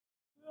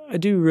I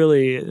do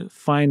really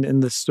find in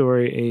this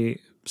story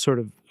a sort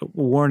of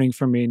warning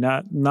for me,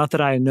 not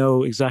that I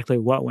know exactly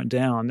what went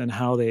down and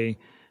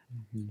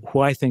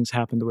why things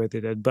happened the way they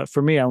did, but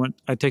for me,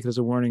 I take it as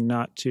a warning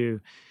not to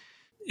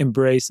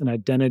embrace an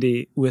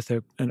identity with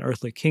an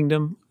earthly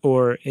kingdom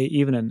or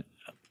even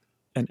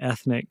an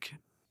ethnic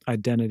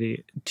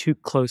identity too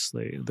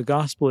closely. The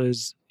gospel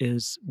is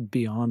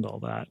beyond all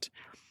that.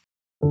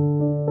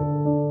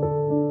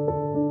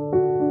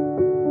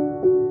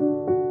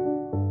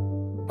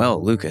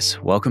 Well,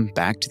 Lucas, welcome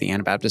back to the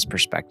Anabaptist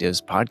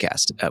Perspectives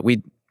podcast.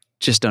 We'd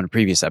just done a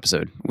previous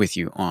episode with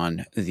you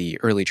on the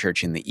early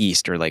church in the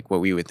East, or like what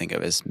we would think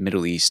of as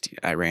Middle East,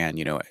 Iran,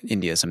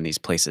 India, some of these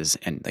places,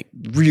 and like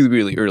really,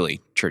 really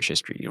early church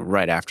history,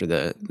 right after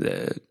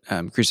the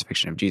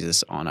crucifixion of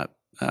Jesus on up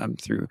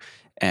through,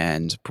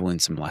 and pulling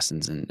some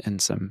lessons and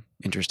some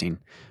interesting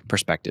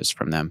perspectives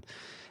from them.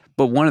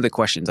 But one of the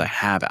questions I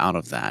have out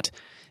of that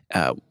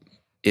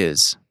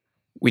is,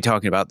 we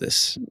talking about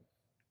this,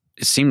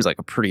 it seems like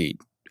a pretty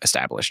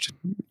established,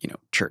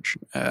 church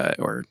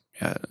or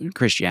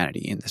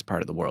Christianity in this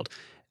part of the world.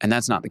 And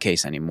that's not the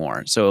case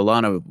anymore. So a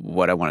lot of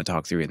what I want to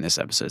talk through in this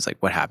episode is like,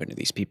 what happened to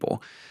these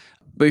people?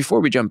 But before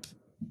we jump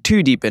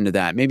too deep into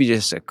that, maybe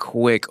just a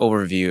quick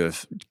overview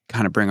of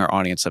kind of bring our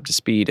audience up to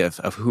speed of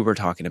who we're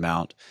talking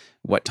about,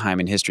 what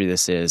time in history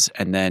this is,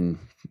 and then,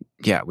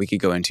 we could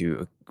go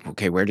into,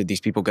 okay, where did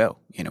these people go?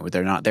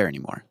 They're not there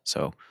anymore.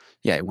 So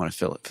you want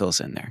to fill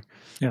us in there.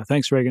 Yeah,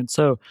 thanks, Reagan.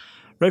 So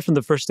right from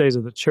the first days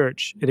of the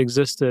church, it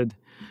existed,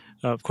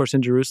 of course,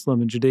 in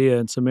Jerusalem and Judea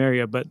and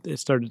Samaria, but it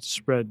started to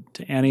spread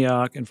to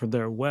Antioch and from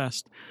there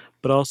west,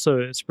 but also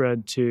it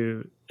spread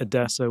to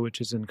Edessa,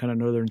 which is in kind of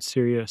northern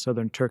Syria,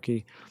 southern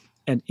Turkey,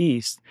 and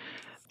east.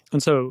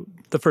 And so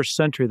the first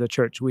century of the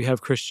church, we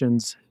have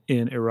Christians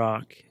in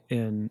Iraq,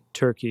 in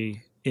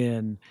Turkey,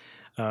 in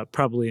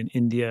probably in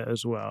India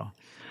as well.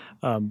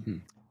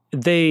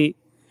 They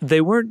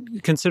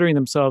weren't considering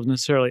themselves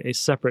necessarily a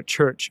separate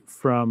church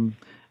from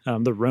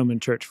the Roman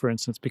church, for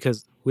instance,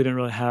 because we didn't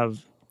really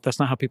have, that's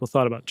not how people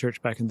thought about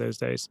church back in those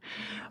days.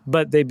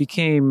 But they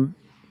became,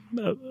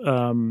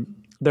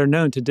 they're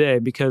known today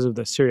because of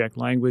the Syriac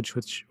language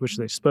which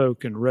they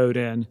spoke and wrote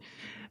in,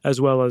 as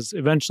well as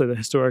eventually the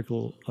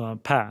historical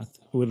path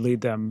would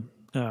lead them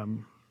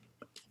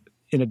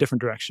in a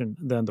different direction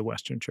than the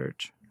Western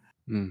church.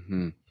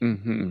 Mm-hmm.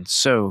 Mm-hmm.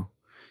 So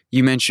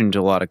you mentioned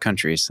a lot of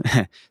countries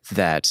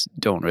that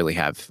don't really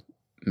have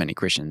many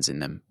Christians in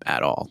them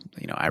at all.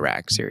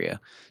 Iraq, Syria,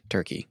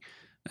 Turkey,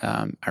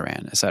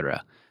 Iran,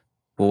 etc.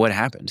 Well, what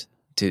happened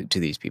to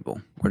these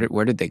people?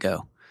 Where did they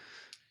go?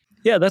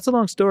 Yeah, that's a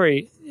long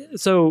story.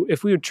 So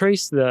if we would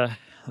trace the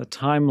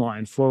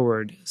timeline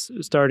forward,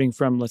 starting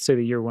from, let's say,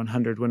 the year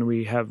 100, when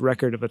we have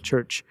record of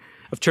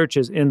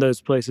churches in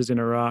those places in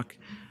Iraq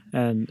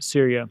and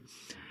Syria,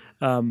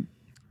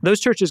 those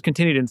churches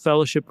continued in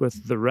fellowship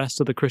with the rest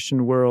of the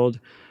Christian world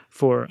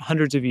for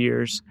hundreds of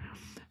years.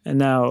 And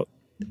now,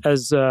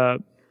 as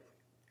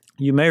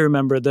you may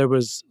remember, there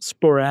was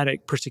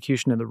sporadic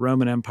persecution in the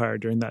Roman Empire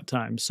during that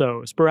time.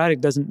 So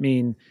sporadic doesn't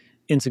mean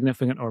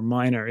insignificant or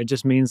minor. It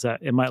just means that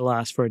it might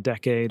last for a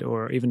decade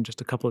or even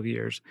just a couple of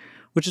years,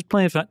 which is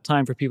plenty of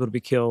time for people to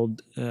be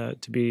killed,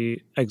 to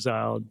be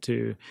exiled,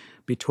 to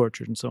be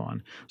tortured, and so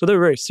on. So they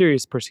were very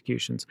serious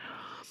persecutions.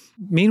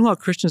 Meanwhile,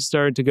 Christians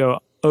started to go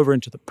over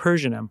into the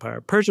Persian Empire.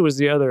 Persia was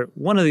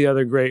one of the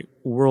other great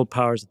world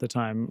powers at the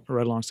time,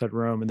 right alongside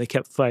Rome, and they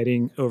kept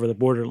fighting over the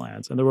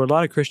borderlands. And there were a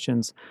lot of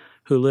Christians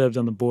who lived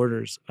on the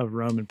borders of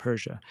Rome and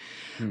Persia.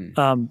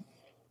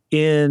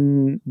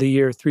 In the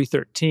year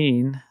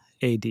 313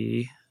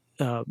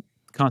 AD,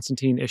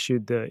 Constantine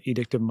issued the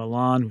Edict of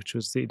Milan, which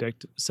was the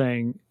edict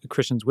saying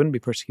Christians wouldn't be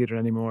persecuted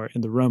anymore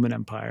in the Roman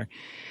Empire.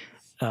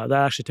 That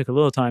actually took a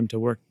little time to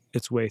work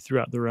its way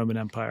throughout the Roman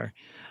Empire.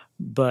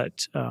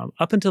 But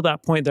up until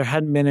that point, there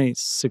hadn't been any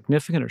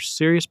significant or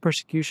serious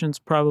persecutions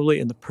probably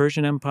in the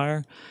Persian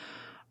Empire.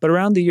 But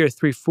around the year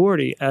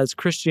 340, as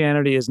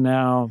Christianity is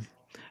now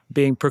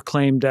being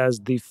proclaimed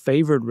as the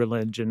favored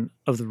religion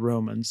of the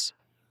Romans,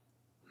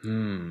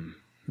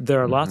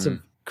 there are lots of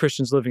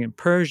Christians living in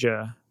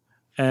Persia,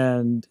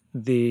 and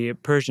the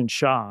Persian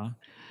Shah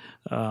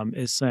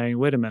is saying,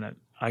 wait a minute,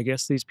 I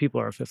guess these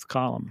people are a fifth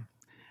column.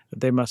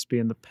 They must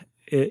be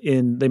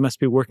they must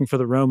be working for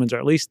the Romans, or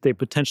at least they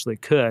potentially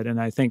could. And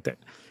I think that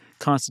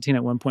Constantine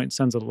at one point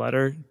sends a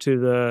letter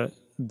to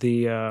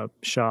the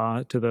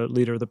Shah, to the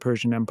leader of the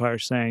Persian Empire,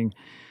 saying,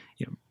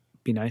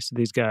 be nice to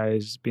these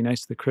guys, be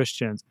nice to the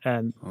Christians.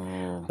 And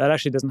that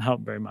actually doesn't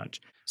help very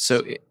much.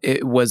 So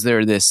was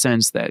there this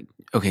sense that,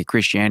 okay,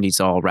 Christianity's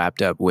all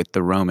wrapped up with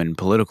the Roman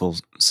political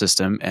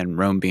system and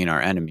Rome being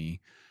our enemy,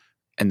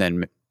 and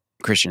then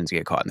Christians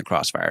get caught in the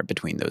crossfire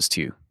between those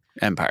two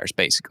empires,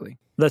 basically?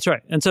 That's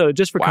right. And so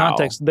just for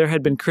context, there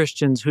had been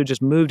Christians who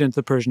just moved into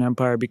the Persian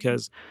Empire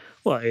because,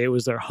 well, it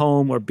was their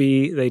home, or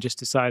B, they just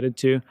decided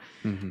to.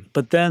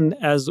 But then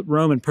as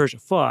Rome and Persia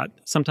fought,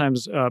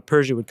 sometimes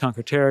Persia would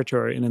conquer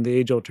territory, and in the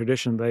age-old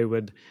tradition, they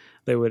would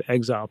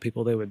exile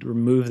people. They would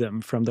remove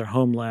them from their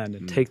homeland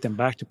and take them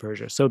back to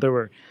Persia. So there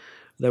were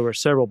there were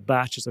several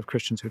batches of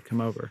Christians who'd come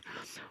over.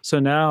 So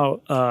now,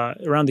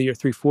 around the year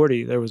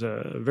 340, there was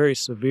a very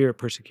severe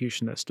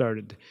persecution that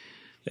started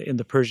in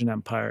the Persian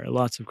Empire.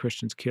 Lots of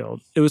Christians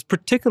killed. It was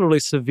particularly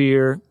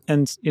severe,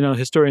 and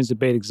historians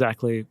debate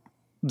exactly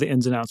the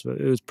ins and outs of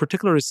it. It was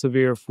particularly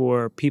severe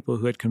for people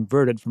who had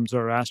converted from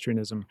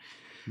Zoroastrianism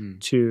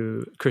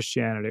to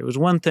Christianity. It was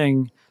one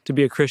thing to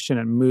be a Christian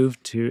and move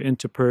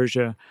into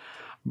Persia,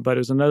 but it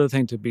was another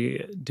thing to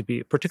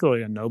be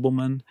particularly a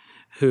nobleman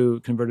who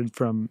converted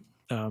from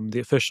the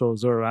official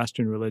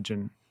Zoroastrian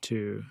religion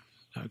to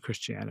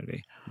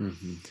Christianity.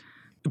 Mm-hmm.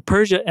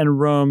 Persia and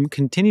Rome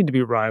continued to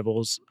be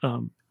rivals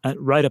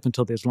right up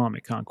until the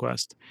Islamic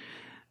conquest.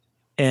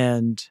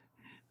 And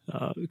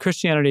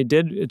Christianity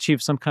did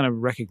achieve some kind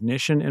of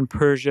recognition in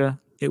Persia.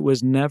 It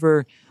was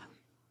never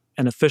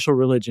an official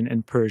religion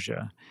in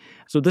Persia.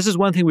 So this is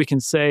one thing we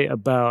can say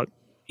about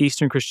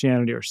Eastern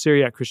Christianity or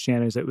Syriac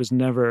Christianity, is that it was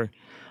never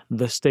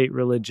the state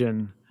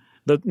religion.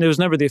 It was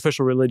never the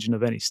official religion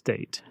of any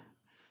state.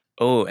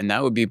 Oh, and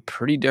that would be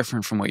pretty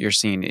different from what you're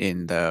seeing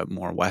in the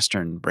more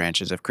Western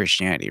branches of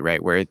Christianity,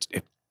 right? Where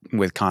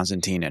with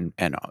Constantine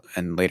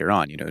and later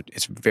on,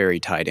 it's very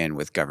tied in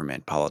with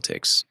government,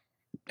 politics,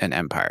 and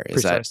empire. Is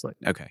Precisely.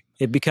 that okay?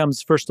 It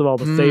becomes, first of all,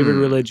 the favored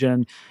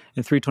religion.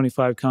 In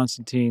 325,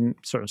 Constantine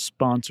sort of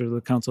sponsored the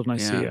Council of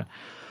Nicaea.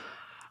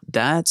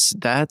 Yeah.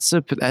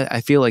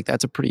 I feel like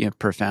that's a pretty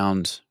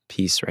profound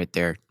piece right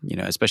there,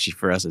 especially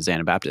for us as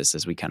Anabaptists,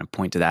 as we kind of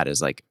point to that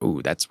as like,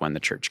 ooh, that's when the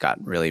church got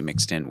really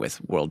mixed in with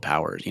world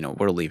powers,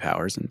 worldly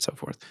powers and so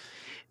forth.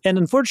 And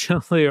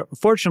unfortunately,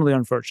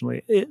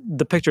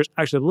 the picture is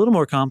actually a little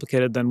more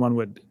complicated than one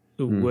would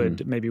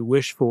maybe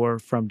wish for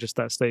from just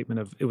that statement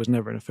of it was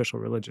never an official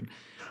religion.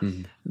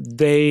 Mm-hmm.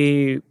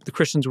 The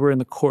Christians were in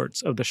the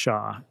courts of the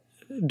Shah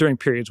during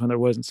periods when there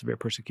wasn't severe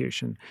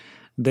persecution.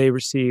 They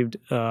received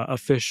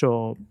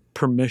official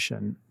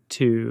permission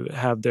to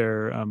have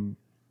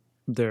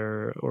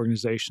their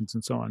organizations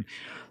and so on.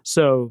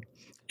 So,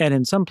 and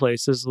in some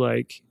places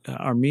like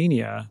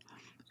Armenia,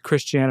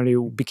 Christianity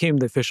became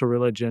the official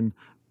religion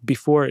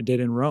before it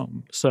did in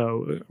Rome.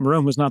 So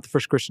Rome was not the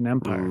first Christian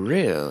empire.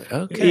 Really?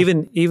 Okay.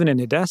 Even in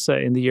Edessa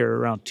in the year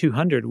around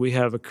 200, we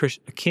have a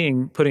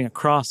king putting a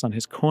cross on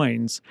his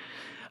coins.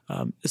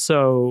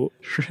 So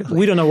really?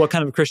 We don't know what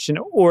kind of a Christian,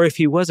 or if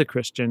he was a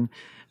Christian,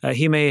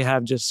 he may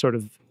have just sort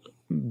of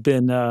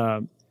been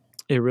a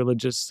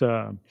religious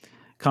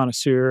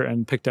connoisseur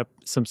and picked up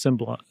some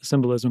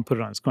symbolism, put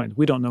it on his coins.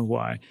 We don't know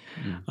why.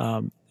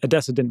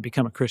 Edessa didn't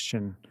become a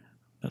Christian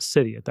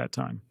city at that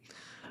time.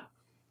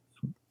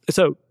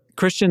 So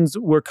Christians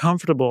were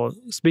comfortable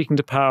speaking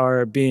to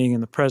power, being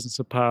in the presence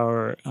of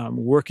power,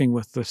 working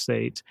with the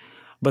state,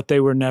 but they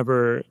were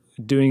never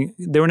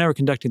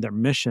conducting their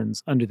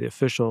missions with the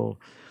official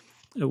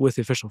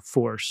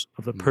force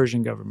of the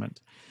Persian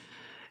government.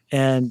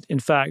 And in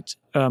fact,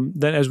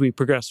 then as we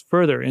progress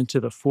further into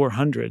the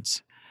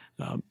 400s,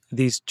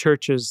 these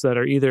churches that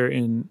are either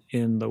in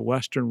the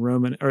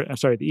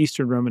the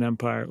Eastern Roman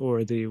Empire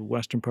or the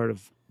western part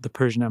of the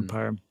Persian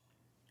Empire,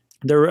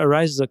 there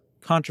arises a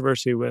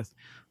controversy with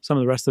some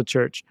of the rest of the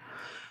church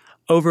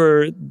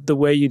over the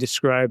way you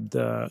describe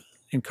the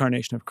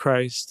incarnation of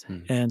Christ.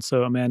 And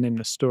so a man named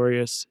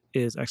Nestorius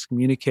is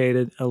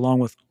excommunicated along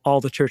with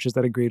all the churches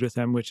that agreed with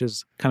him, which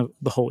is kind of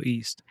the whole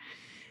East.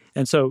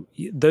 And so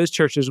those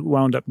churches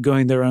wound up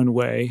going their own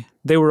way.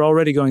 They were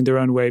already going their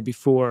own way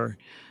before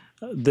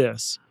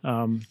this.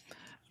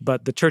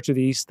 But the Church of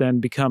the East then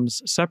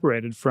becomes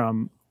separated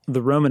from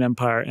the Roman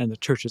Empire and the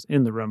churches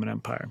in the Roman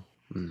Empire.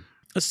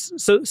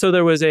 So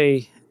there was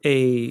a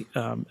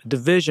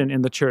division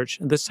in the church.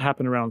 And this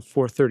happened around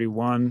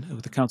 431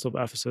 with the Council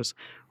of Ephesus,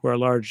 where a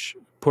large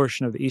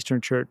portion of the Eastern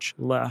Church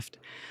left.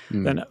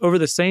 Then over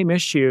the same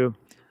issue,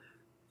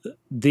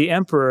 the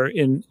emperor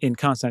in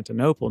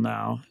Constantinople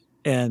now,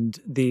 and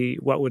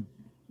what would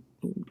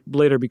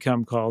later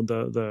become called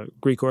the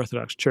Greek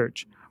Orthodox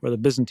Church or the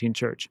Byzantine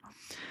Church,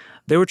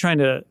 they were trying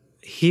to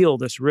heal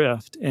this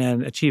rift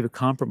and achieve a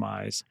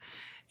compromise.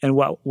 And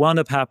what wound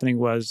up happening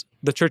was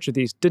the Church of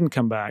the East didn't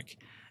come back.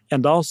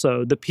 And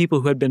also the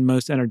people who had been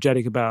most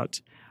energetic about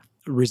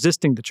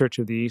resisting the Church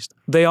of the East,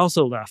 they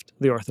also left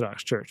the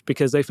Orthodox Church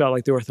because they felt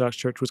like the Orthodox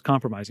Church was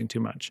compromising too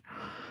much.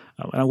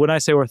 And when I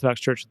say Orthodox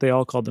Church, they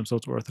all called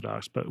themselves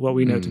Orthodox, but what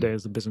we know today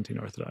is the Byzantine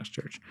Orthodox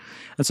Church.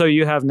 And so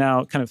you have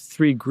now kind of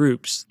three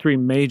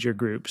major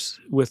groups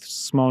with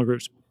smaller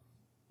groups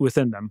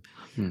within them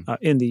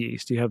in the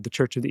East. You have the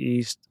Church of the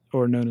East,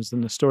 or known as the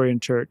Nestorian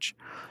Church.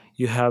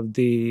 You have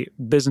the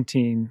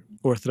Byzantine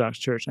Orthodox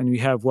Church, and you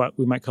have what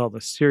we might call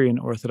the Syrian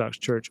Orthodox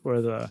Church,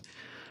 or the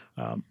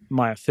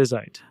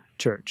Miaphysite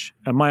Church.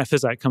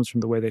 Miaphysite comes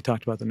from the way they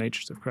talked about the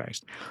natures of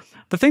Christ.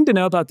 The thing to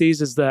know about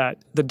these is that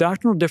the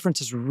doctrinal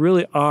differences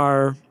really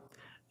are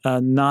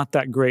not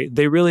that great.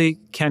 They really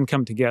can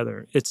come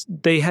together.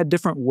 They had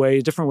different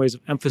ways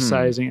of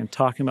emphasizing and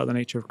talking about the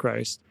nature of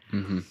Christ.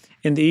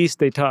 In the East,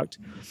 they talked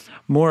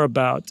more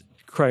about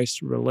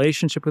Christ's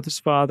relationship with his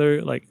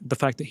Father, like the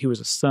fact that he was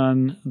a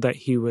son, that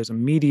he was a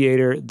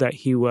mediator, that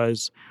he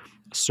was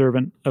a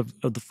servant of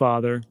the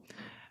Father.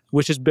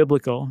 which is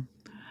biblical.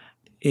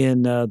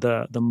 In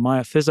the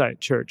Miaphysite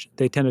church,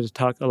 they tended to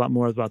talk a lot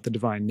more about the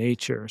divine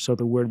nature. So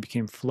the Word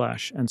became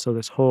flesh, and so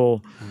this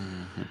whole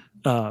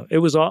it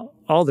was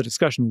all the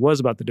discussion was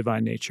about the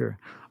divine nature,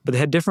 but they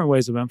had different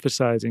ways of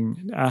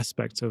emphasizing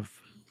aspects of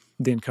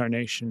the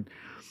incarnation.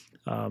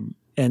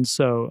 And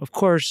so, of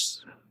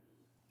course,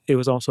 it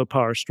was also a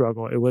power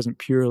struggle. It wasn't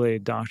purely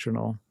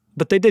doctrinal,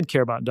 but they did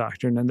care about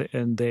doctrine,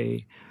 and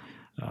they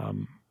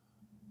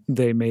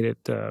made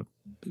it.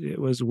 It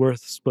was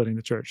worth splitting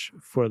the church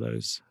for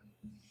those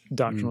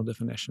doctrinal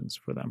definitions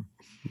for them.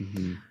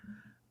 Mm-hmm.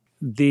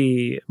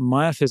 The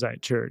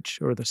Miaphysite church,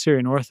 or the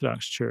Syrian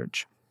Orthodox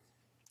Church,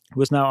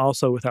 was now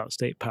also without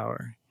state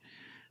power.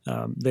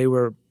 They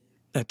were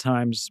at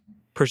times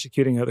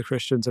persecuting other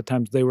Christians. At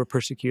times they were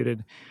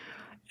persecuted.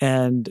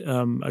 And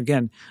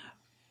again,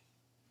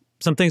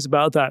 some things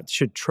about that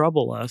should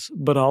trouble us,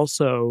 but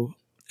also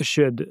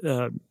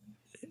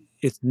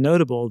it's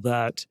notable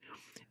that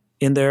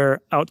in their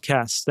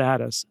outcast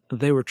status,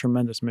 they were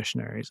tremendous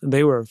missionaries.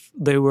 They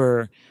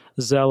were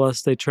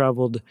zealous. They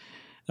traveled.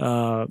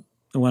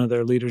 One of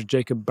their leaders,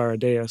 Jacob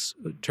Baradeus,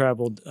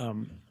 traveled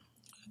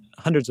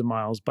hundreds of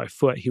miles by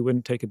foot. He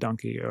wouldn't take a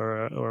donkey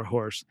or a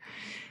horse,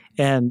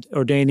 and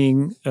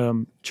ordaining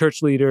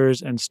church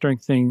leaders and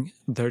strengthening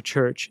their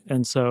church.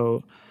 And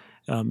so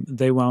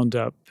they wound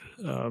up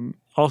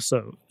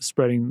also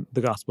spreading the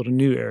gospel to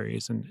new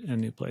areas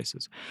and new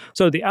places.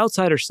 So the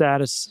outsider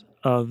status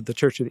of the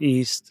Church of the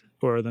East,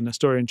 or the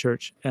Nestorian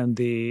Church, and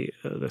the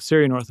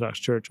Syrian Orthodox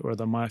Church, or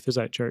the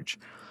Miaphysite Church,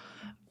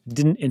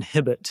 didn't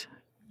inhibit,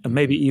 and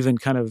maybe even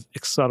kind of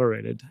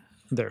accelerated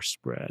their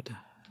spread.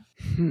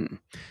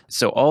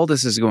 So all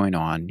this is going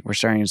on. We're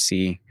starting to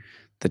see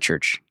the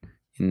church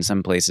in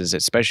some places,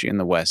 especially in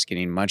the West,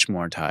 getting much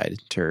more tied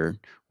to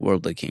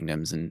worldly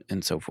kingdoms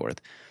and so forth.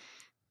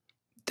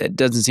 That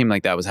doesn't seem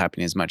like that was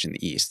happening as much in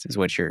the East, is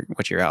what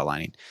you're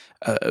outlining.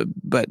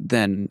 But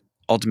then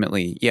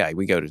ultimately,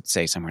 we go to,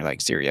 say, somewhere like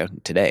Syria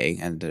today,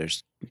 and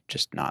there's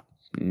just not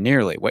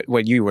nearly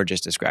what you were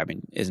just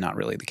describing is not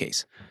really the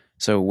case.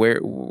 So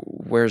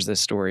where's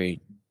this story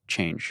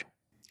change?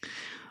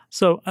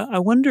 So I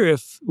wonder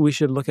if we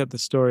should look at the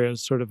story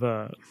as sort of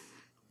a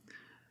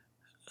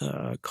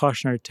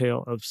cautionary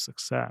tale of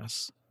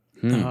success.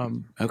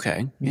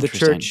 Okay, the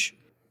church,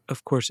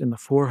 of course, in the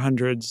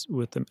 400s,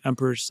 with the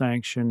emperor's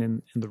sanction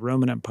in the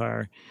Roman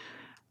Empire,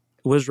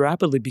 was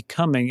rapidly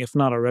becoming, if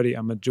not already,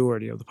 a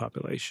majority of the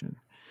population.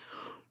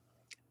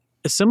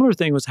 A similar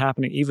thing was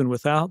happening even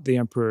without the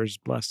emperor's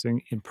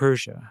blessing in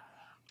Persia,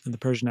 in the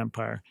Persian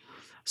Empire,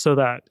 so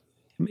that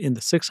in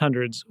the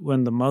 600s,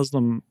 when the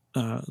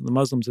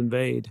Muslims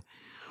invade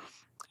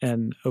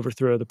and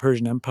overthrow the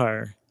Persian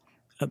Empire,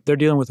 they're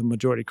dealing with a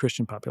majority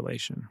Christian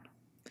population.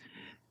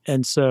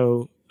 And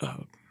so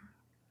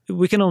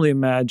we can only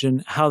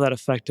imagine how that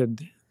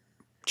affected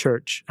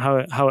church, how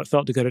it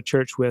felt to go to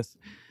church with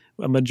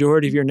a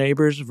majority of your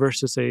neighbors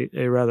versus a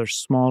rather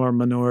smaller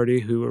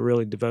minority who were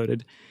really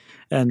devoted.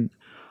 And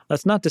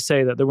that's not to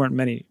say that there weren't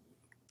many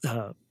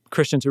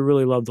Christians who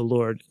really loved the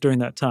Lord during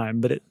that time,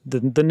 but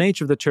the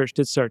nature of the church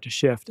did start to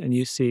shift, and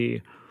you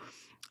see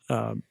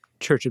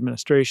church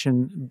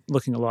administration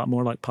looking a lot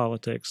more like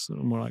politics,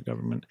 more like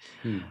government.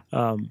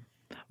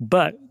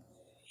 But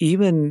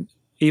even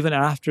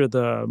after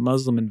the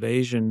Muslim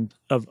invasion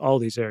of all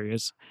these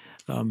areas,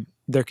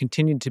 there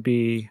continued to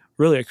be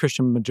really a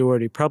Christian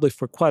majority, probably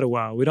for quite a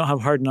while. We don't have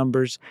hard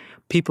numbers.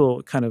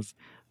 People kind of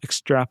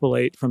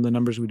extrapolate from the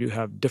numbers we do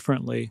have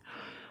differently.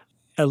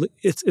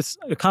 It's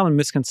a common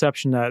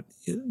misconception that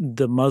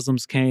the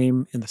Muslims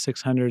came in the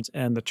 600s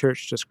and the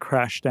church just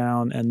crashed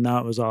down, and now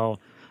it was all,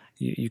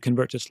 you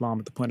convert to Islam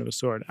at the point of a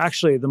sword.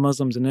 Actually, the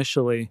Muslims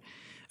initially,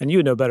 and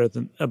you know better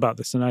about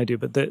this than I do,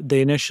 but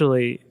they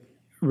initially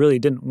really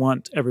didn't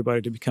want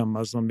everybody to become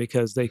Muslim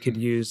because they could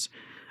use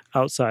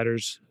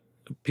outsiders,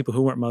 people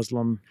who weren't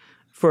Muslim,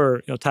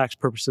 for tax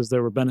purposes.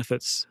 There were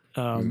benefits.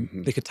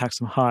 They could tax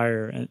them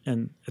higher,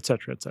 and et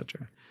cetera, et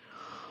cetera.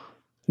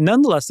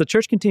 Nonetheless, the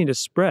church continued to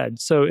spread.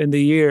 So in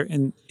the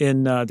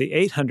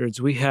 800s,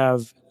 we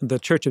have the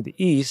Church of the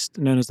East,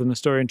 known as the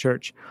Nestorian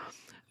Church.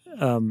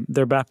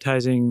 They're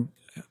baptizing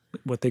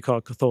what they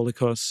call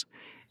Catholicos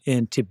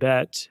in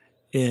Tibet.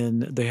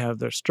 They have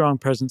their strong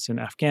presence in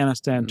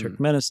Afghanistan,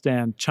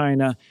 Turkmenistan,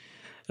 China,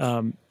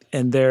 and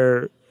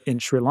they're in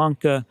Sri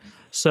Lanka.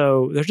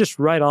 So they're just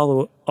right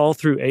all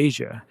through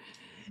Asia,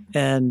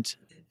 and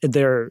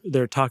they're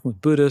talking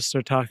with Buddhists,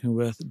 they're talking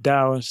with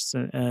Taoists,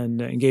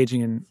 and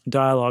engaging in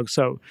dialogue.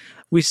 So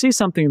we see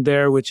something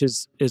there, which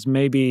is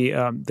maybe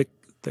the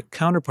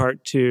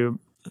counterpart to.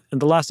 In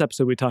the last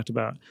episode, we talked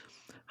about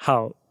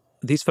how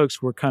these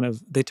folks were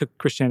they took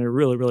Christianity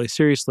really, really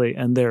seriously,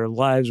 and their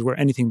lives were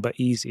anything but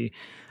easy.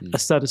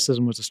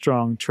 Asceticism was a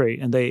strong trait,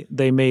 and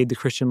they made the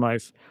Christian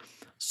life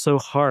so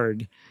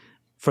hard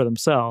for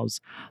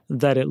themselves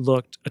that it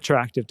looked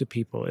attractive to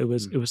people. It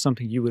was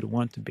something you would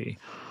want to be.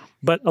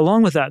 But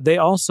along with that, they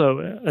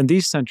also, in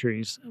these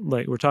centuries,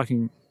 like we're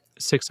talking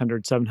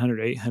 600, 700,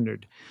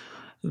 800,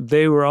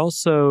 they were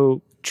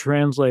also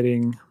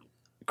translating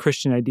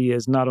Christian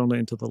ideas not only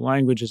into the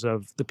languages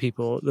of the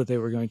people that they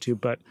were going to,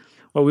 but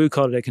what we would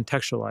call today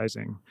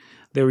contextualizing.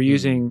 They were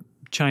using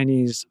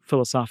Chinese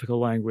philosophical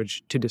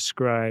language to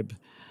describe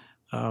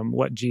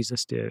what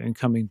Jesus did in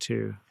coming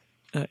to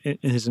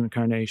in his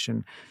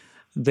incarnation.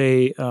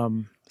 They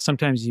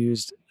sometimes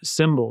used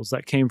symbols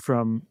that came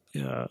from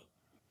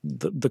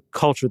the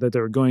culture that they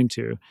were going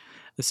to,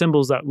 the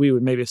symbols that we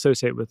would maybe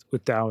associate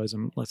with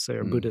Taoism, let's say,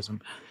 or Buddhism.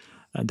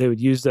 They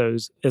would use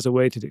those as a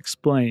way to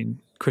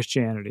explain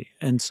Christianity.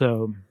 And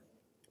so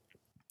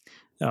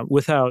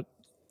without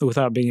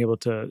being able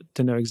to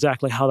know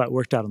exactly how that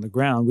worked out on the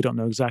ground, we don't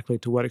know exactly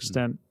to what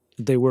extent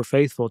they were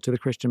faithful to the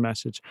Christian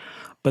message,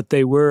 but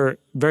they were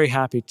very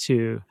happy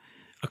to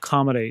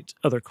accommodate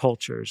other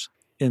cultures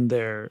in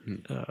their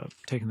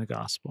taking the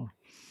gospel.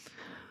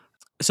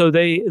 So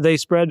they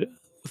spread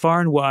far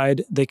and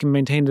wide. They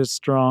maintained a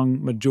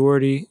strong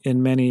majority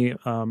in many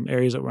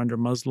areas that were under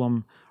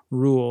Muslim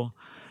rule.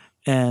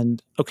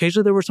 And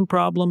occasionally there were some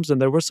problems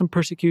and there was some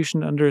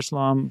persecution under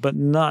Islam, but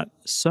not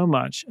so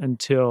much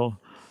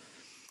until,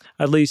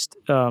 at least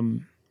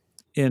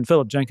in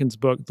Philip Jenkins'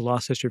 book, The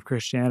Lost History of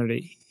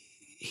Christianity,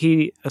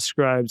 he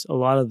ascribes a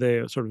lot of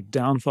the sort of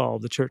downfall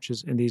of the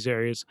churches in these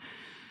areas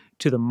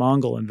to the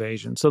Mongol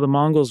invasion. So the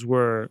Mongols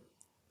were,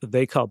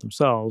 they called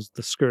themselves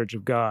the scourge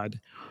of God.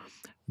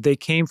 They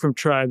came from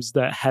tribes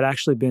that had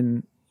actually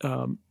been,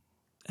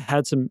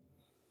 had some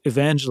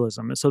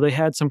evangelism. And so they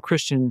had some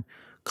Christian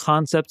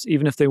concepts,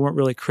 even if they weren't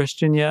really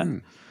Christian yet.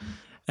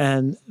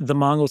 And the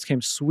Mongols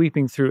came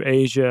sweeping through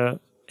Asia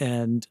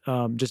and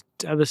just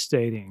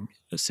devastating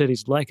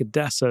cities like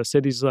Edessa,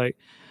 cities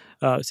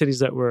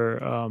that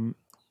were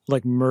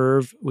like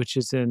Merv, which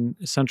is in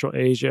Central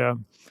Asia,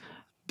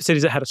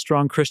 cities that had a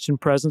strong Christian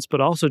presence, but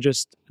also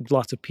just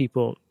lots of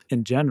people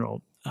in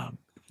general,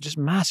 just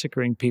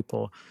massacring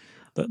people.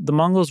 The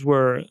Mongols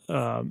were,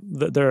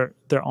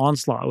 their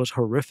onslaught was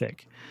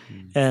horrific.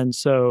 And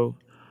so,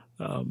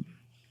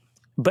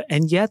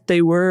 and yet they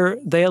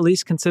at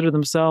least considered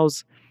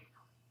themselves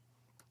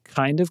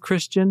kind of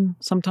Christian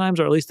sometimes,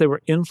 or at least they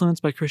were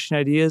influenced by Christian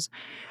ideas.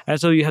 And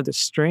so you have this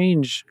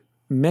strange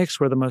mix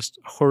where the most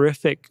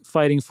horrific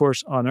fighting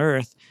force on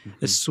earth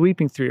is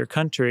sweeping through your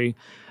country,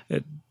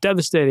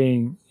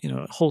 devastating,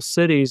 whole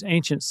cities,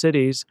 ancient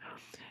cities.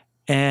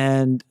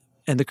 And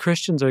the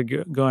Christians are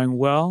going,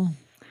 well,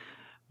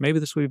 maybe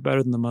this would be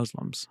better than the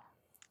Muslims.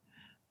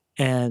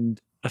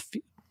 And a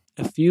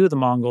few of the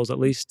Mongols, at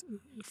least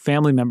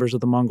family members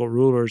of the Mongol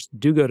rulers,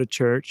 do go to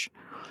church.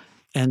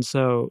 And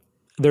so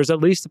there's at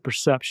least a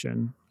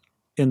perception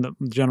in the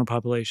general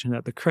population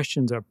that the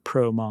Christians are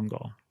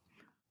pro-Mongol.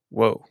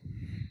 Whoa.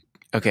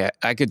 Okay,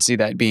 I could see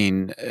that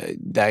being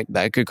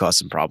that could cause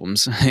some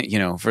problems,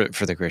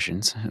 for the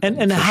Christians.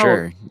 And for how,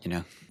 sure,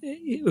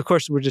 Of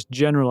course, we're just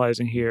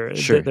generalizing here.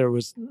 Sure. That there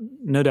was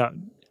no doubt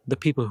the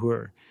people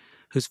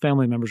whose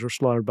family members were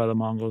slaughtered by the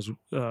Mongols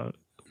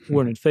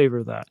weren't in favor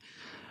of that.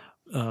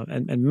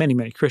 And many,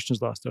 many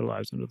Christians lost their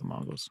lives under the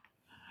Mongols.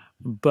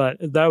 But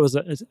that was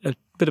a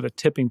bit of a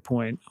tipping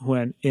point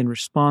when, in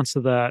response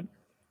to that,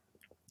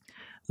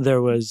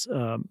 there was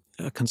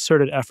a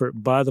concerted effort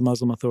by the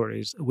Muslim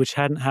authorities, which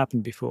hadn't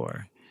happened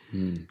before,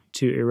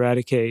 to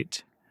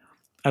eradicate,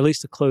 at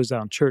least to close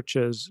down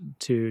churches,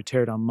 to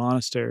tear down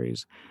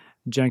monasteries.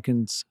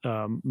 Jenkins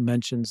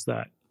mentions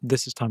that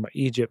this is talking about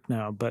Egypt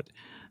now, but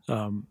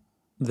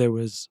there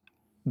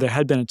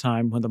had been a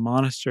time when the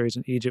monasteries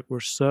in Egypt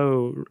were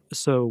so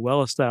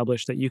well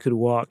established that you could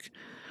walk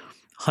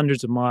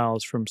hundreds of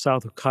miles from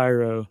south of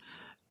Cairo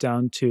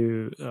down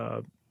to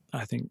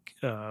I think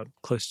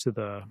close to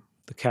the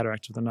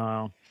cataracts of the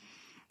Nile.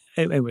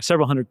 Anyway,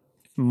 several hundred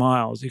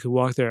miles. You could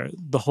walk there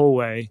the whole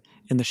way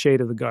in the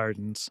shade of the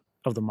gardens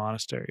of the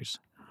monasteries.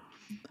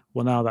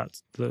 Well, now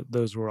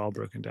those were all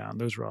broken down.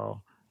 Those were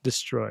all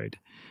destroyed,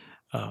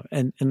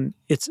 and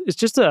it's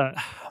just a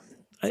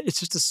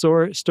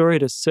story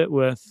to sit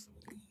with.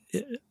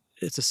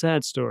 It's a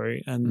sad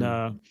story,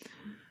 and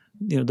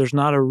there's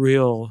not a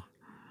real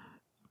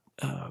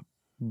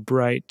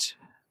bright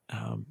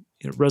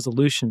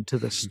resolution to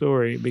the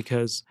story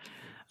because.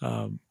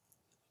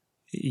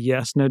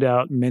 Yes, no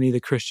doubt, many of the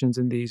Christians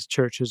in these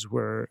churches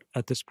were,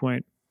 at this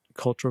point,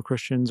 cultural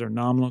Christians or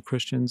nominal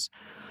Christians.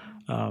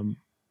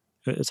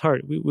 It's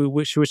hard.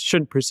 We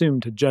shouldn't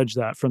presume to judge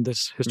that from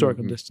this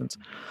historical distance.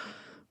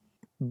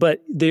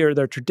 But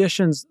their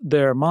traditions,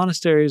 their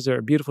monasteries,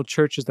 their beautiful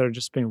churches that are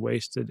just being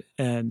wasted,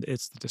 and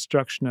it's the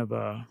destruction of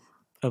a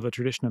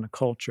tradition and a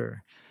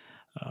culture.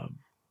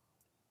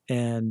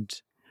 And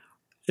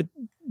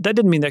that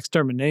didn't mean the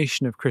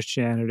extermination of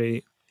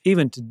Christianity.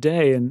 Even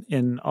today,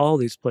 in all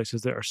these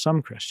places, there are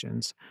some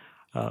Christians,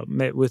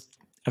 with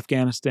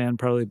Afghanistan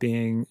probably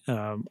being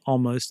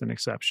almost an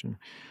exception.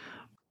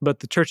 But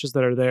the churches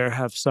that are there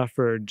have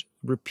suffered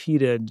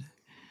repeated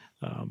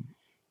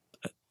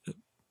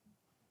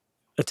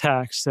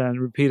attacks and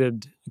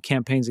repeated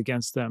campaigns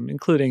against them,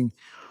 including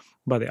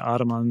by the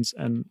Ottomans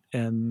and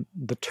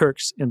the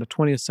Turks in the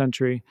 20th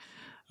century,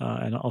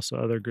 and also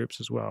other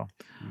groups as well.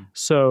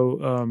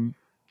 So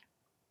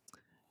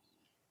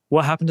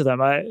what happened to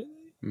them?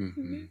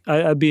 Mm-hmm.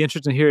 I'd be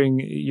interested in hearing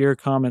your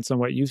comments on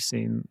what you've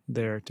seen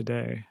there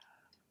today.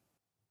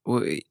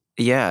 Well,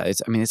 yeah,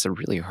 it's a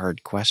really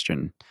hard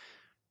question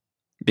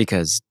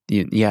because,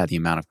 yeah, the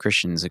amount of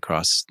Christians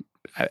across,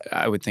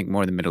 I would think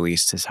more the Middle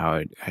East is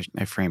how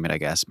I frame it, I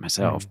guess,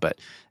 myself. But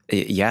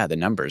yeah, the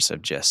numbers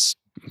have just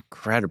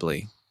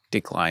incredibly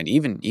declined,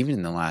 even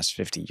in the last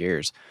 50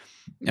 years.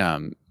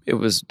 It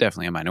was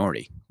definitely a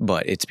minority,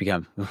 but it's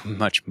become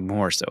much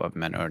more so of a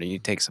minority. You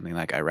take something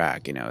like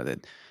Iraq,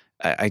 that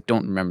I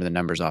don't remember the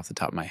numbers off the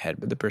top of my head,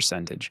 but the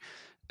percentage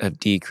of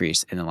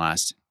decrease in the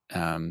last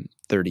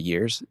 30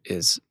 years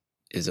is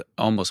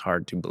almost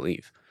hard to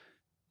believe.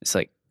 It's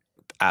like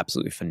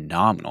absolutely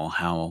phenomenal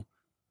how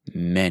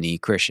many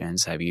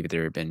Christians have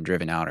either been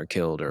driven out or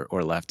killed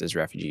or left as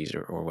refugees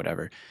or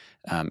whatever.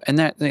 And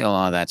that a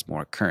lot of that's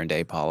more current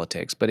day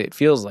politics, but it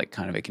feels like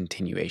kind of a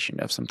continuation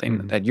of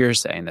something that you're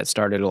saying that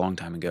started a long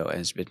time ago and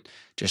has been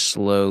just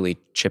slowly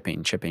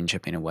chipping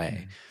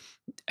away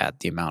at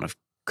the amount of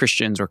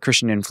Christians or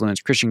Christian influence,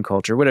 Christian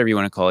culture, whatever you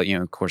want to call it.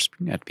 Of course,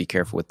 you have to be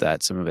careful with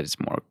that. Some of it is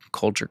more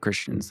culture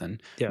Christians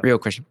than real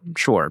Christian,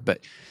 sure.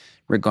 But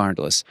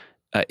regardless,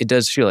 it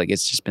does feel like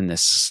it's just been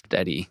this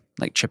steady,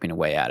 like chipping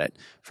away at it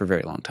for a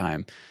very long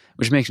time,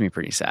 which makes me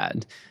pretty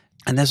sad.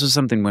 And this was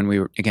something when we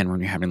were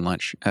having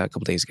lunch a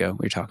couple days ago,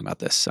 we were talking about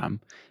this,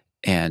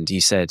 and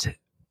you said,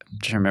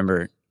 just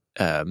remember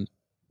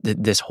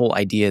this whole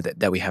idea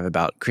that we have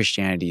about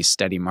Christianity's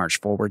steady march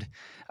forward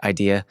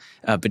idea.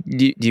 But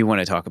do you want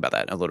to talk about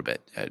that a little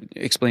bit?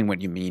 Explain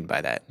what you mean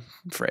by that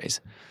phrase.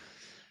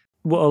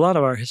 Well, a lot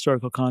of our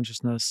historical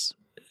consciousness,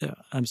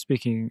 I'm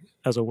speaking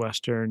as a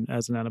Western,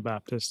 as an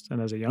Anabaptist,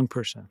 and as a young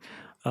person,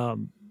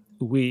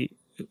 we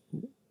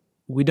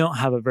don't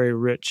have a very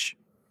rich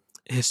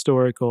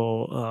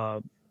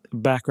historical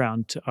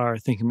background to our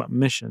thinking about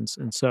missions.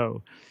 And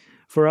so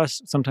for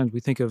us, sometimes we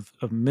think of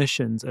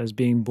missions as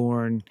being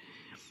born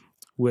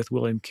with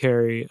William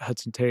Carey,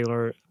 Hudson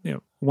Taylor,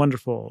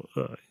 wonderful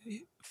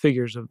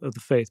figures of the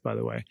faith, by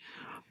the way.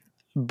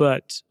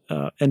 But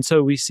and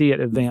so we see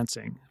it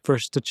advancing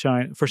first to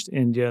China, first to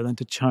India, then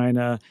to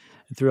China,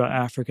 and throughout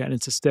Africa, and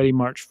it's a steady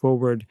march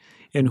forward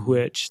in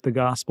which the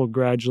gospel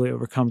gradually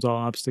overcomes all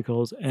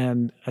obstacles,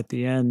 and at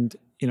the end,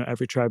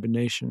 every tribe and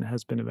nation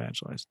has been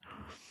evangelized.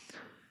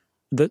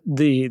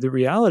 The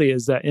reality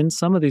is that in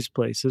some of these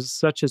places,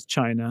 such as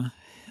China,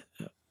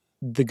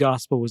 the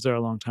gospel was there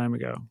a long time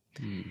ago.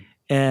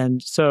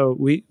 And so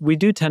we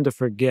do tend to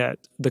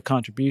forget the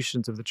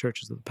contributions of the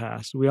churches of the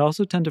past. We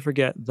also tend to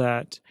forget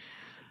that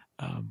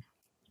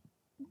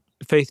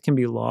faith can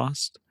be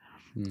lost,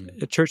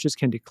 churches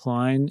can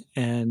decline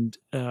and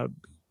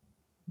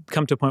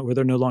come to a point where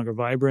they're no longer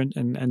vibrant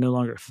and no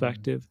longer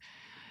effective.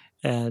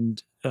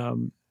 And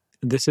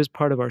this is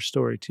part of our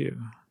story too.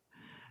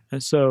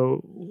 And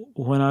so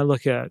when I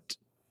look at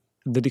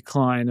the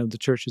decline of the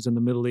churches in the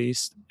Middle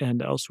East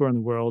and elsewhere in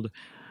the world,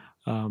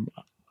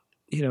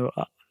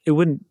 it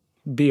wouldn't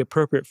be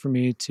appropriate for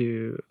me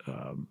to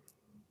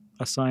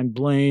assign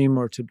blame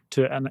or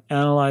to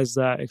analyze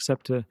that,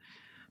 except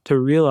to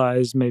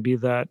realize maybe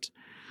that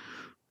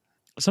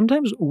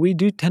sometimes we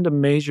do tend to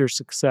measure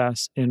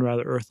success in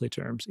rather earthly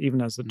terms, even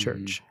as the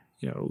church.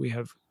 We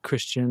have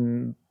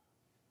Christian.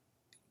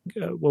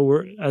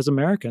 We're as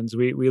Americans,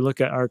 we look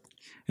at our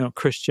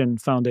Christian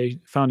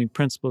founding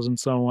principles and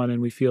so on,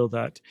 and we feel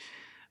that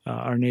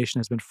our nation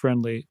has been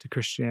friendly to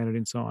Christianity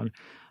and so on.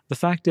 The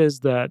fact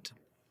is that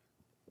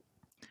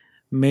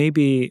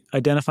maybe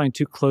identifying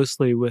too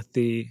closely with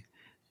the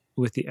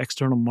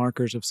external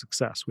markers of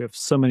success. We have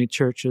so many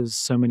churches,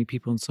 so many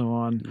people, and so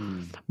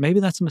on. Maybe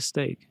that's a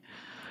mistake.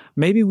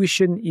 Maybe we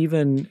shouldn't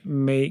even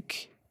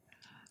make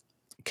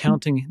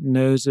counting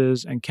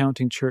noses and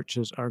counting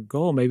churches our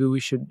goal. Maybe we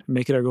should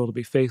make it our goal to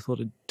be faithful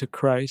to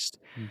Christ.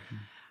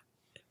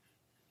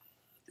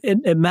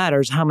 It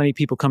matters how many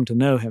people come to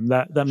know Him.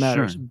 That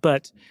matters.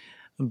 Sure.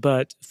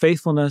 But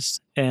faithfulness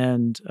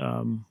and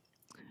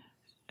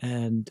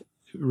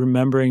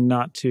remembering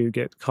not to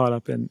get caught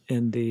up in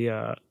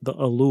the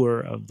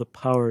allure of the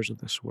powers of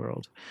this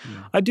world.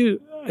 I do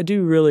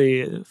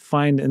really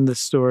find in this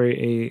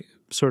story a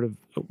sort of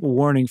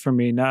warning for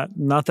me.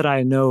 Not that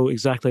I know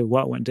exactly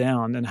what went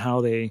down and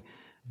how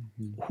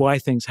why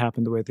things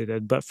happened the way they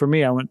did, but for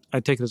me, I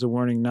take it as a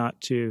warning not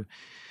to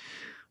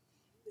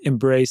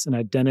embrace an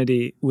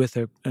identity with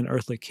an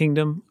earthly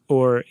kingdom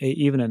or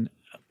even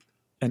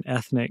an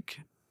ethnic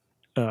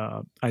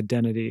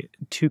identity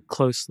too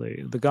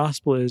closely. The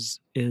gospel is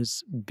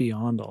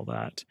beyond all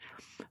that,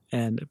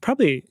 and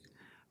probably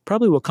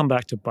will come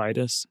back to bite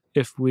us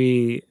if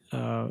we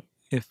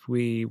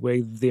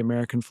wave the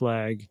American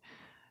flag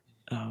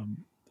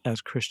as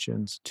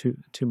Christians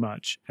too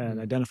much and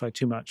identify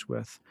too much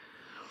with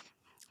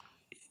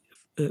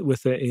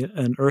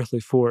an earthly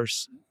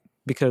force,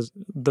 because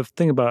the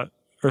thing about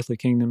earthly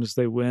kingdoms is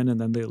they win and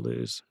then they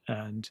lose,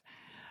 and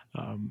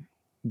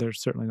they're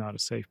certainly not a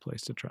safe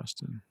place to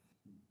trust in.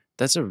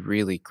 That's a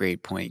really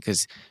great point,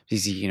 because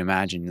you can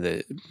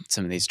imagine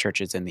some of these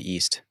churches in the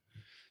East,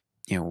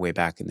 way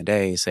back in the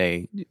day,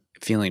 say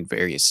feeling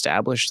very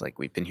established, like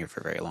we've been here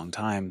for a very long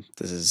time.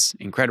 This is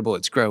incredible.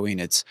 It's growing.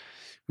 It's,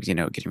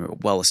 getting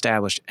well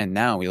established. And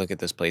now we look at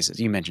those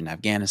places. You mentioned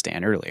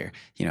Afghanistan earlier,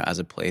 as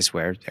a place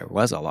where there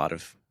was a lot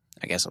of,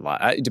 I guess a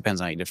lot, it depends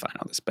on how you define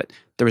all this, but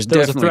there was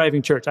a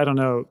thriving church. I don't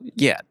know.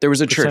 Yeah, there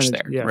was a church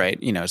there, yeah. right?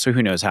 So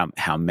who knows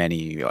how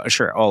many,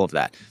 sure, all of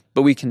that.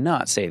 But we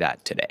cannot say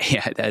that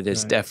today. That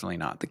is definitely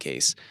not the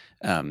case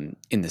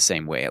in the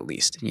same way, at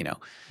least,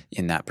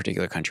 in that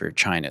particular country, or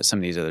China, some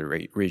of these other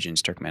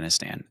regions,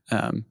 Turkmenistan,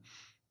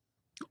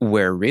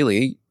 where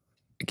really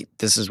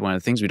this is one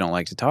of the things we don't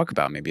like to talk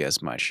about maybe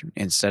as much.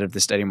 Instead of the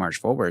steady march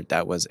forward,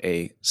 that was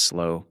a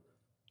slow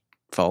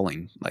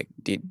falling, like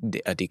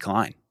a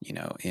decline,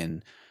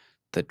 in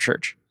the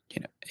church,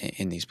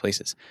 in these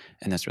places.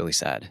 And that's really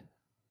sad,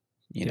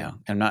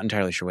 I'm not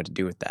entirely sure what to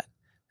do with that.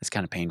 It's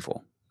kind of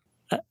painful.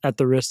 At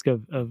the risk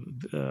of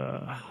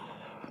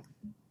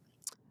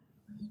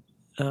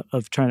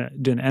trying to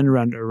do an end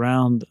run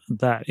around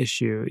that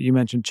issue, you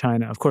mentioned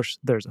China. Of course,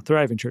 there's a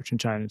thriving church in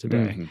China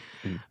today.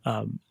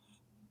 Mm-hmm.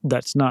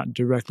 That's not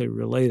directly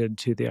related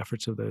to the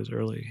efforts of those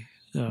early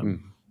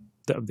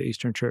of the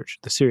Eastern Church,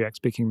 the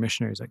Syriac-speaking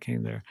missionaries that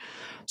came there.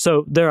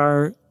 So there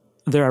are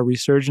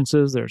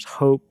resurgences. There's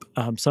hope.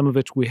 Some of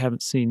which we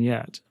haven't seen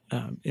yet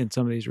in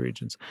some of these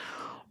regions.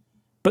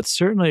 But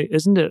certainly,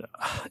 isn't it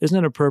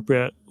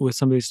appropriate with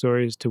some of these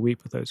stories to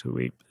weep with those who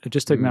weep?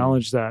 Just to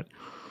acknowledge that.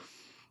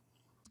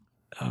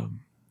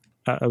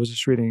 I was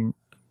just reading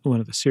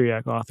one of the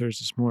Syriac authors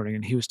this morning,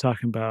 and he was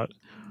talking about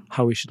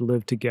how we should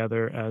live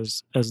together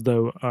as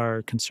though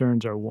our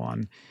concerns are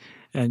one,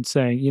 and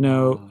saying,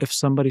 if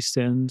somebody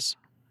sins,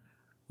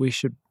 we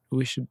should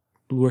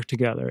work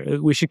together.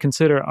 We should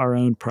consider our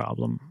own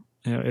problem.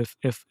 If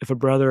a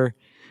brother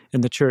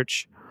in the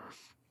church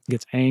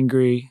gets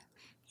angry,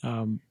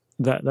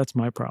 that's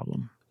my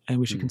problem, and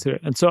we should consider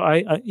it. And so,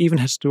 I even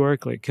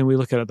historically, can we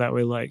look at it that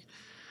way? Like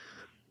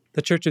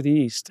the Church of the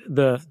East,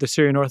 the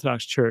Syrian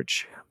Orthodox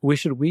Church, we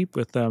should weep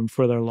with them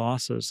for their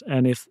losses.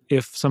 And if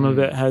some of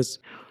it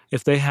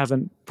if they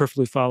haven't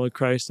perfectly followed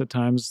Christ at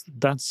times,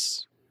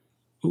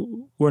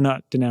 we're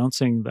not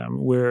denouncing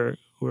them. We're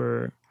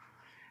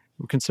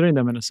considering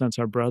them in a sense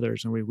our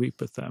brothers, and we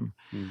weep with them.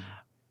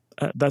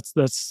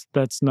 That's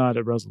not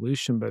a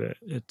resolution, but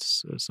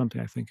it's something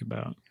I think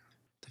about.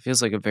 It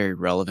feels like a very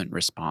relevant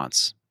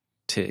response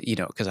to,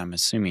 because I'm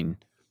assuming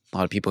a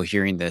lot of people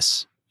hearing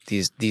this.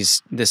 This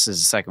is the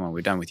second one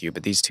we've done with you,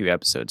 but these two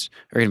episodes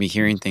are going to be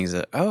hearing things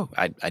that,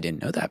 I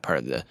didn't know that part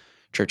of the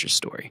church's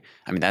story.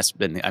 I'm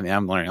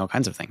learning all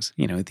kinds of things,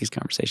 with these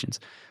conversations,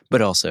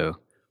 but also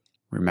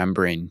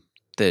remembering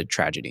the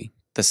tragedy,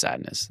 the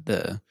sadness,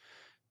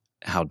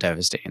 how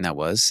devastating that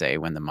was, say,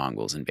 when the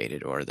Mongols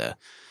invaded, or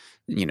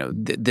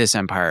this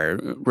empire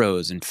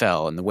rose and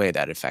fell, and the way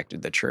that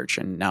affected the church.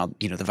 And now,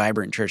 the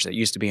vibrant church that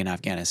used to be in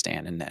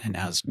Afghanistan and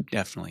has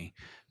definitely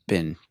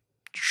been,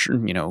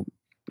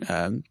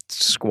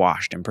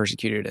 squashed and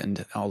persecuted,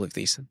 and all of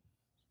these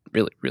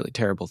really, really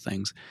terrible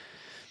things.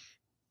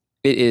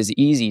 It is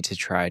easy to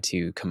try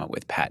to come up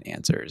with pat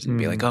answers and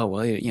be like, oh,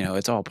 well,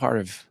 it's all part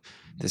of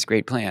this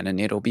great plan and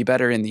it'll be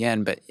better in the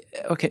end. But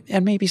okay,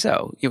 and maybe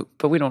so.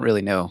 But we don't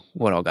really know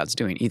what all God's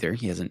doing either.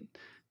 He hasn't,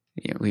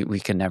 we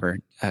can never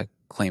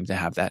claim to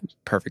have that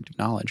perfect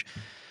knowledge.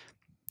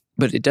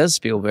 But it does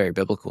feel very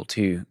biblical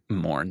to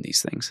mourn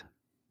these things,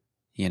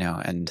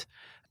 and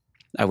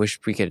I wish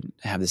we could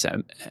have this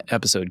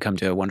episode come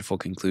to a wonderful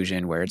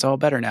conclusion where it's all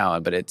better now,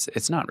 but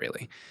it's not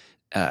really.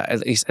 At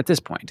least at this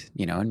point,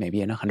 and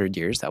maybe in 100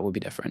 years that will be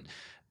different.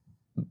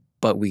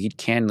 But we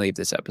can leave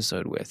this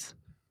episode with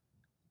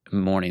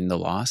mourning the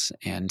loss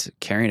and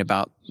caring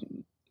about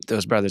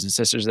those brothers and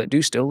sisters that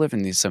do still live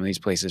in some of these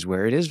places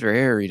where it is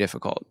very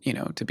difficult,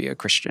 to be a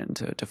Christian,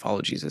 to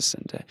follow Jesus,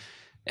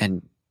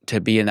 and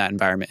to be in that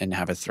environment and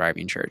have a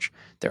thriving church.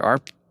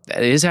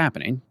 That is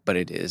happening, but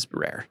it is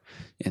rare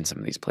in some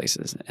of these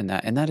places, and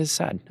that is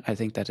sad. I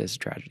think that is a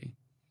tragedy.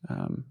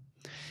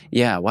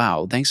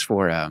 Wow. Thanks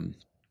for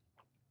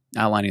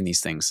outlining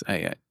these things.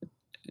 I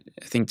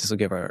think this will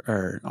give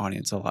our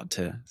audience a lot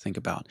to think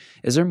about.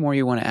 Is there more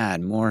you want to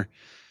add? More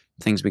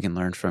things we can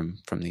learn from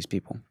these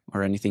people,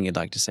 or anything you'd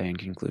like to say in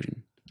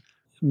conclusion?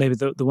 Maybe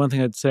the one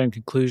thing I'd say in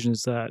conclusion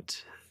is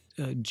that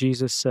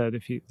Jesus said,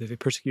 if they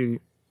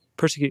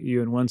persecute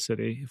you in one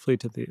city, flee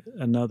to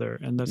another.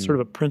 And that's sort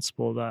of a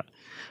principle that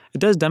it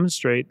does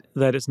demonstrate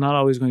that it's not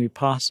always going to be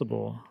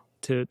possible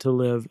to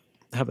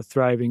have a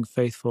thriving,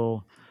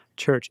 faithful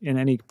church in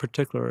any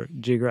particular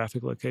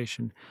geographic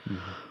location.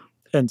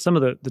 And some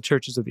of the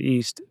churches of the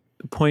East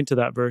point to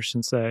that verse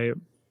and say,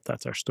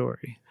 that's our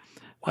story.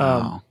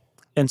 Wow.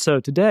 And so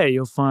today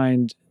you'll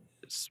find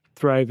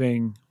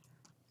thriving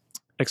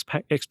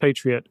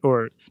expatriate,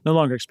 or no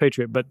longer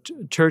expatriate, but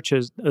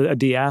churches, a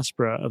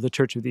diaspora of the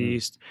Church of the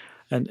East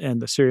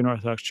and the Syrian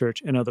Orthodox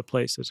Church and other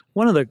places.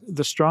 One of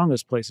the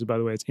strongest places, by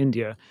the way, is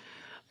India.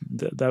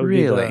 That would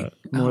really?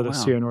 Be the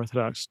Syrian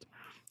Orthodox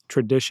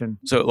tradition.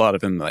 So a lot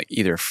of them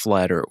either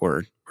fled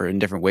or in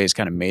different ways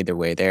kind of made their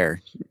way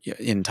there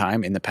in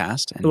the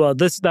past. Well,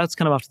 that's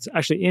kind of often,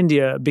 actually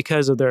India,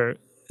 because of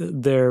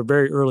their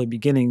very early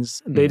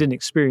beginnings, they didn't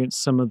experience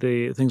some of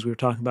the things we were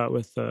talking about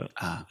with the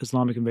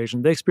Islamic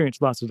invasion. They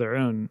experienced lots of their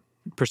own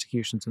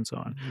persecutions and so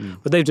on,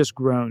 but they've just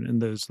grown in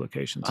those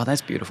locations. Oh,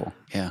 that's beautiful.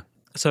 Yeah.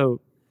 So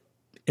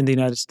in the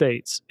United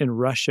States, in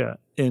Russia,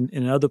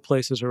 in other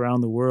places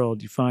around the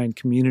world, you find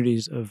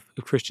communities of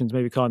Christians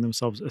maybe calling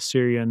themselves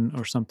Assyrian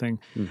or something,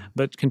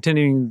 but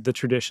continuing the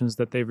traditions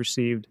that they've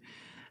received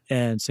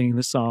and singing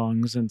the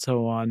songs and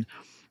so on.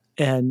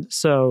 And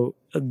so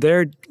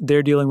they're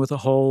dealing with a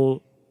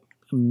whole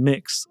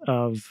mix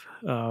of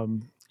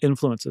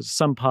influences,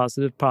 some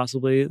positive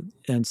possibly,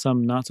 and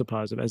some not so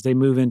positive, as they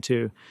move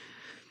into,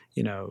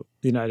 the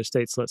United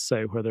States, let's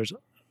say, where there's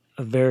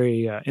a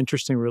very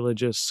interesting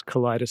religious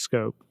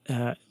kaleidoscope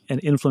and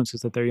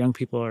influences that their young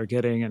people are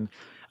getting. And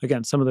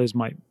again, some of those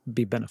might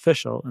be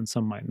beneficial and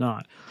some might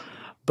not.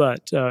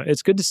 But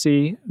it's good to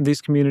see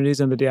these communities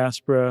in the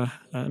diaspora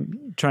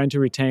trying to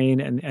retain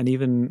and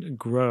even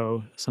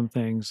grow some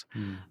things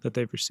that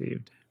they've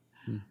received.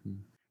 Mm-hmm.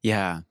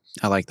 Yeah,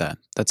 I like that.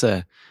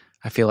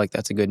 I feel like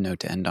that's a good note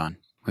to end on.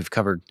 We've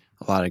covered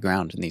a lot of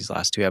ground in these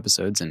last 2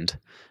 episodes, and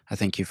I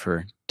thank you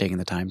for taking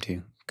the time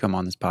to come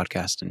on this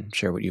podcast and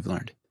share what you've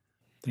learned.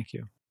 Thank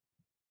you.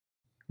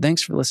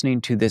 Thanks for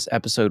listening to this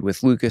episode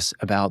with Lucas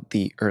about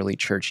the early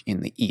church in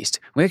the East.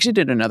 We actually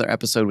did another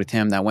episode with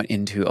him that went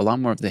into a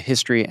lot more of the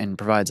history and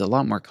provides a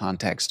lot more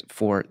context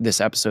for this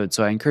episode,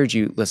 so I encourage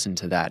you to listen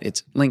to that.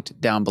 It's linked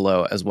down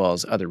below, as well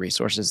as other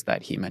resources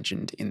that he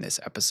mentioned in this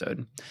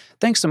episode.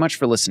 Thanks so much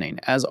for listening.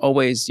 As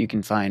always, you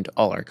can find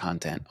all our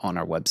content on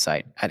our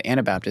website at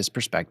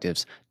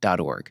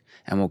anabaptistperspectives.org,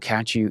 and we'll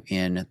catch you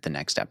in the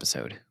next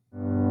episode.